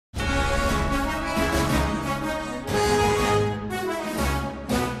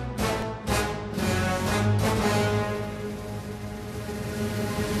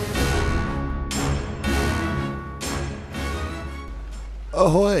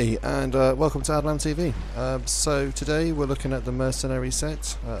Ahoy and welcome to Adlam TV. So today we're looking at the Mercenary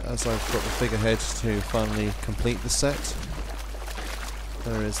Set, as I've got the figurehead to finally complete the set.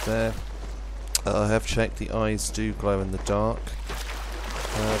 There is there. I have checked, the eyes do glow in the dark.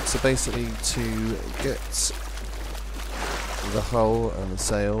 So basically to get the hull and the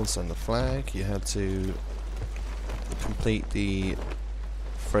sails and the flag you had to complete the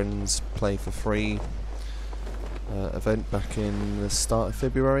Friends Play for Free event back in the start of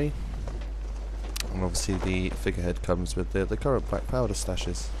February, and obviously the figurehead comes with the current black powder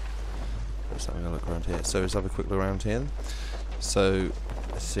stashes. Let's have a look around here. So let's have a quick look around here. So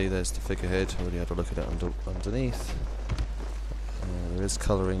see, there's the figurehead. Already had a look at it underneath. There is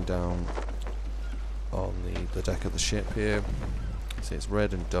colouring down on the deck of the ship here. See, it's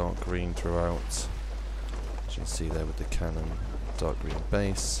red and dark green throughout. As you can see there with the cannon, dark green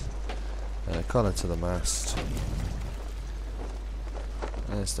base. Colour to the mast.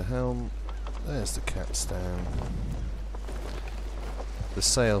 There's the helm. There's the capstan. The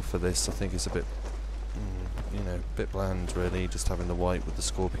sail for this, I think, is a bit, bit bland really. Just having the white with the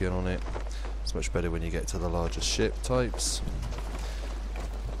scorpion on it. It's much better when you get to the larger ship types.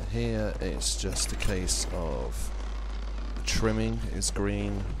 Here it's just a case of trimming is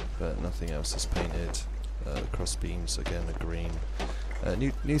green, but nothing else is painted. The cross beams again are green.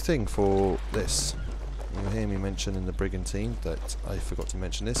 New thing for this. You'll hear me mention in the Brigantine that I forgot to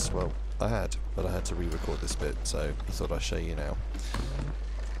mention this. Well, I had, but I had to re-record this bit, so I thought I'd show you now.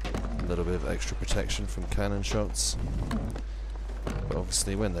 A little bit of extra protection from cannon shots. But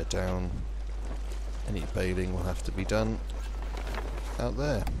obviously when they're down, any bailing will have to be done out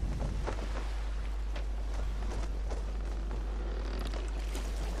there.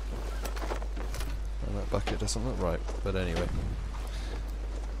 And that bucket doesn't look right, but anyway.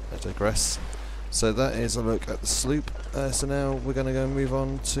 I digress. So that is a look at the sloop. So now we're going to go and move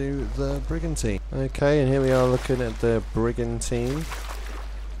on to the Brigantine. Okay, and here we are looking at the Brigantine.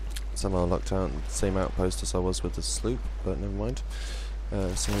 Somehow lucked out in the same outpost as I was with the sloop, but never mind.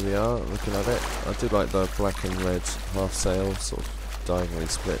 So here we are looking at it. I do like the black and red half sail, sort of diagonally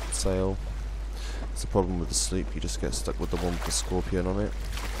split sail. It's the problem with the sloop, you just get stuck with the one with the scorpion on it.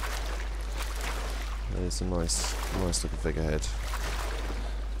 It's a nice looking figurehead.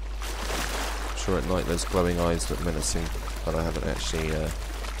 Sure, at night those glowing eyes look menacing, but I haven't actually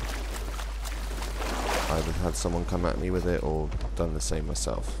either had someone come at me with it or done the same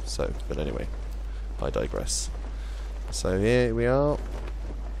myself. So, but anyway, I digress. So here we are,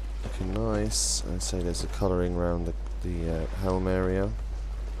 looking nice. I'd say there's a colouring around the helm area.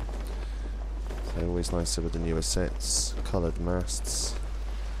 So always nicer with the newer sets, coloured masts.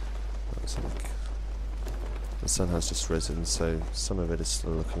 Looks like the sun has just risen, so some of it is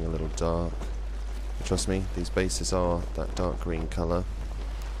still looking a little dark. Trust me, these bases are that dark green colour.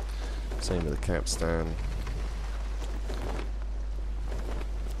 Same with the capstan.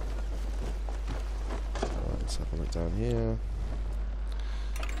 Let's have a look down here.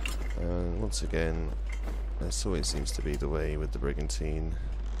 And once again, this always seems to be the way with the Brigantine.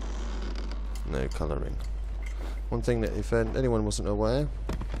 No colouring. One thing that, if anyone wasn't aware,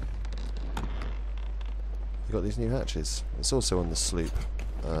 you've got these new hatches. It's also on the sloop.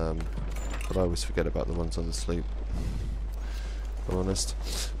 But I always forget about the ones on the sloop, if I'm honest.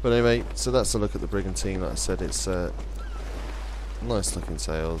 But anyway, so that's a look at the Brigantine. Like I said, it's nice looking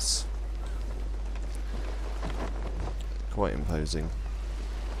sails, quite imposing.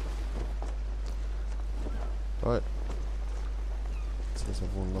 Right, so let's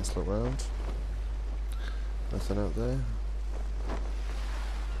have one last look round. Nothing out there.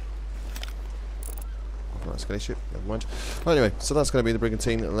 That's going to ship, never mind. Well, anyway, so that's going to be the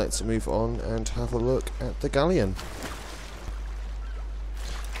Brigantine. Let's move on and have a look at the Galleon.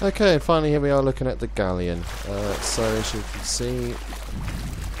 Okay, and finally here we are looking at the Galleon. So as you can see,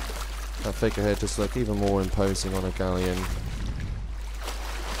 that figurehead does look even more imposing on a Galleon. I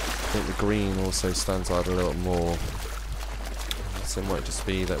think the green also stands out a little more. So it might just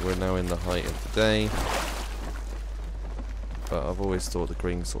be that we're now in the height of the day. But I've always thought the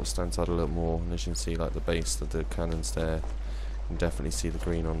green sort of stands out a little more, and as you can see, like the base of the cannons there, you can definitely see the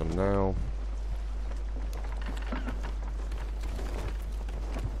green on them now.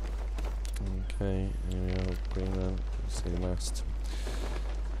 Okay, here we are, green there, see the mast.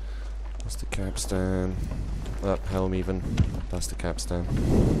 That's the capstan, helm even, that's the capstan.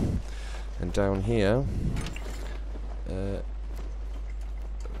 And down here,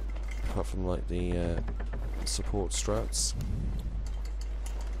 apart from like the support struts,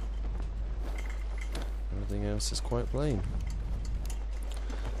 everything else is quite plain.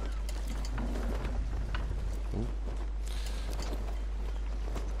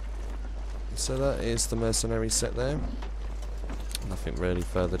 So that is the Mercenary set there. Nothing really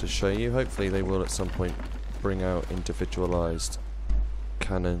further to show you. Hopefully they will at some point bring out individualised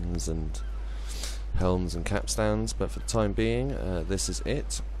cannons and helms and capstans, but for the time being this is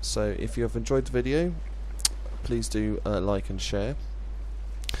it. So if you have enjoyed the video, please do like and share,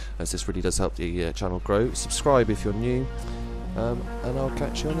 as this really does help the channel grow. Subscribe if you're new, and I'll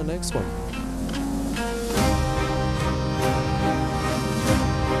catch you on the next one.